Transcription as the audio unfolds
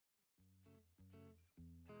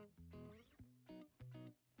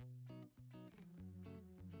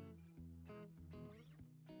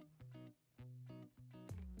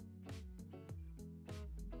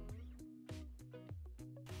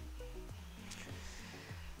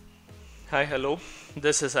Hi, hello,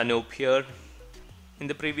 this is Anup here. In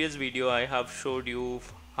the previous video I have showed you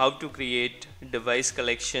how to create device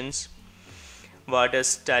collections, what is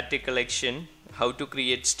static collection, how to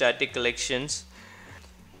create static collections,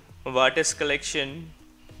 what is collection,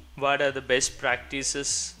 what are the best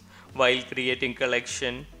practices while creating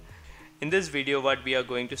collection. In this video what we are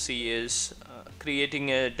going to see is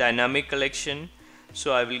creating a dynamic collection.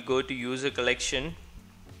 So I will go to user collection,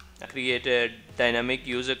 create a dynamic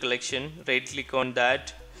user collection, right click on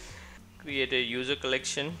that, create a user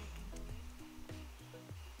collection.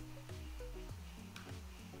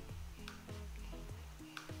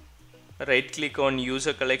 Right click on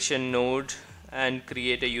user collection node and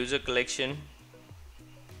create a user collection,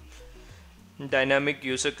 dynamic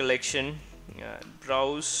user collection.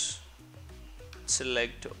 Browse,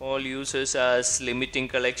 select all users as limiting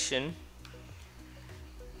collection,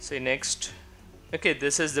 say next. Okay,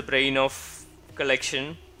 this is the brain of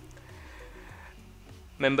collection,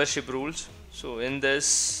 membership rules. So in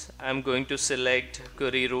this I'm going to select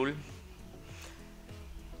query rule.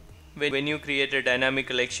 When you create a dynamic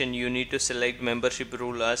collection you need to select membership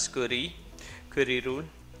rule as query rule.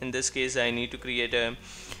 In this case I need to create a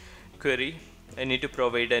query. I need to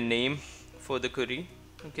provide a name for the query.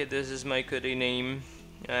 Okay, this is my query name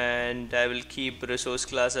and I will keep resource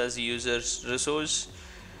class as users resource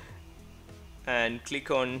and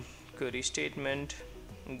click on query statement,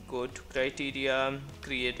 go to criteria,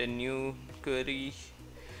 create a new query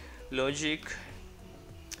logic.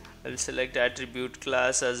 I'll select attribute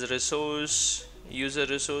class as resource, user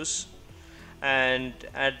resource, and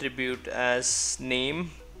attribute as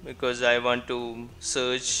name because I want to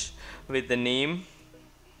search with the name,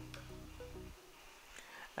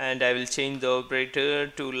 and I will change the operator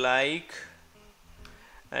to like,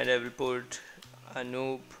 and I will put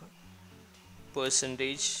Anup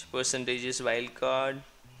percentage is wildcard.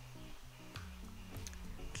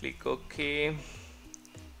 Click OK.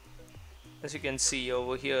 As you can see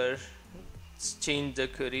over here, let's change the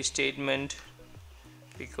query statement.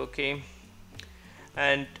 Click OK.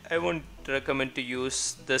 And I won't recommend to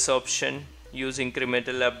use this option, use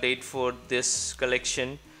incremental update for this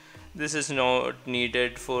collection. This is not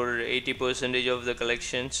needed for 80% of the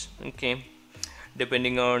collections, okay,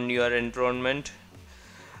 depending on your environment.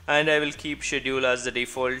 And I will keep schedule as the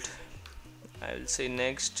default. I will say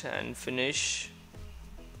next and finish.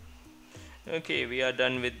 Okay, we are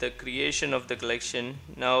done with the creation of the collection.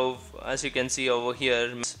 Now as you can see over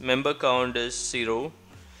here, member count is 0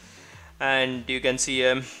 and you can see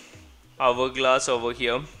a hourglass over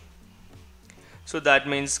here, so that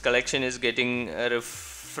means collection is getting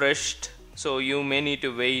refreshed. So you may need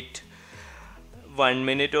to wait 1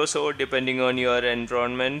 minute or so depending on your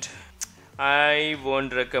environment. I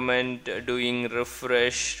won't recommend doing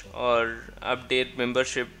refresh or update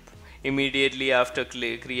membership immediately after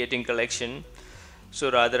creating collection, so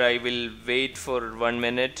rather I will wait for 1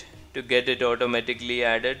 minute to get it automatically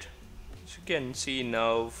added. As you can see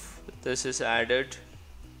now this is added,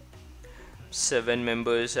 7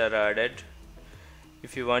 members are added.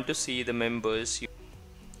 If you want to see the members,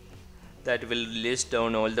 that will list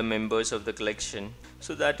down all the members of the collection.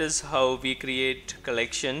 So that is how we create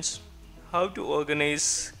collections. How to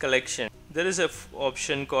organize collection? There is a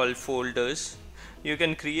option called folders. You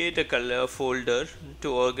can create a folder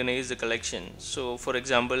to organize the collection. So for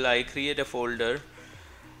example, I create a folder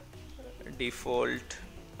default.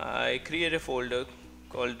 I create a folder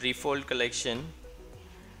called default collection,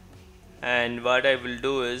 and what I will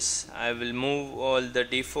do is I will move all the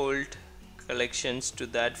default collections to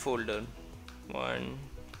that folder. 1,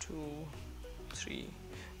 2, 3.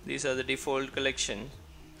 These are the default collections.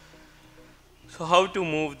 So how to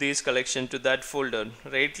move these collections to that folder?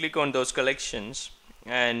 Right click on those collections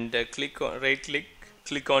and click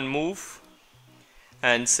on move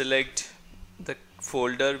and select the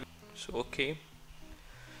folder. So okay,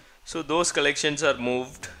 so those collections are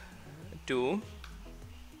moved to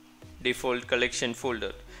default collection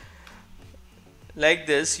folder. Like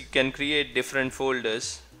this you can create different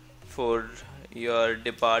folders for your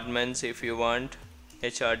departments if you want.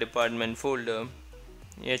 HR department folder,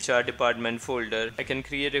 I can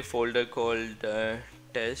create a folder called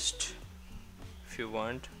test if you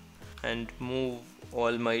want and move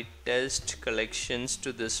all my test collections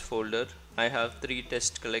to this folder. I have 3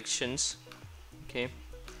 test collections. Okay,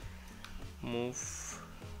 move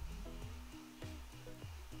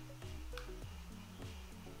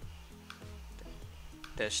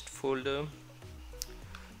test folder.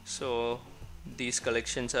 So these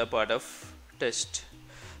collections are part of test.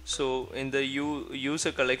 So in the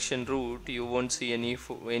user collection root you won't see any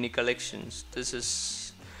collections. This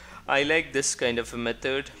is I like this kind of a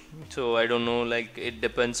method, so I don't know, like it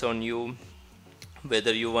depends on you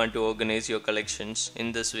whether you want to organize your collections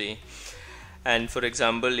in this way. And for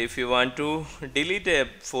example, if you want to delete a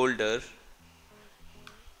folder,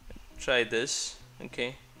 try this.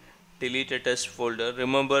 Okay, delete a test folder.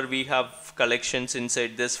 Remember, we have collections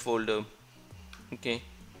inside this folder. Okay,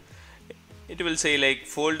 it will say like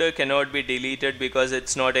folder cannot be deleted because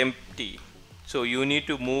it's not empty, so you need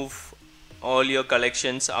to move all your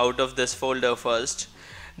collections out of this folder first,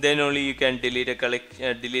 then only you can delete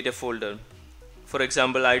a folder. For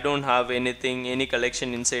example, I don't have any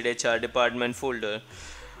collection inside HR department folder.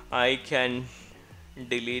 I can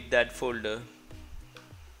delete that folder,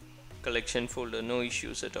 collection folder, no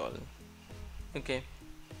issues at all. Okay,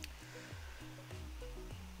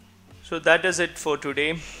 so that is it for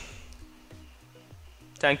today.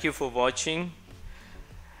 Thank you for watching.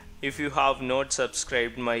 If you have not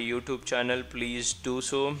subscribed my YouTube channel, please do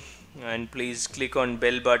so, and please click on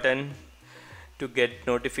bell button to get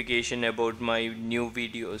notification about my new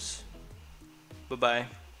videos. Bye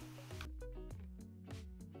bye.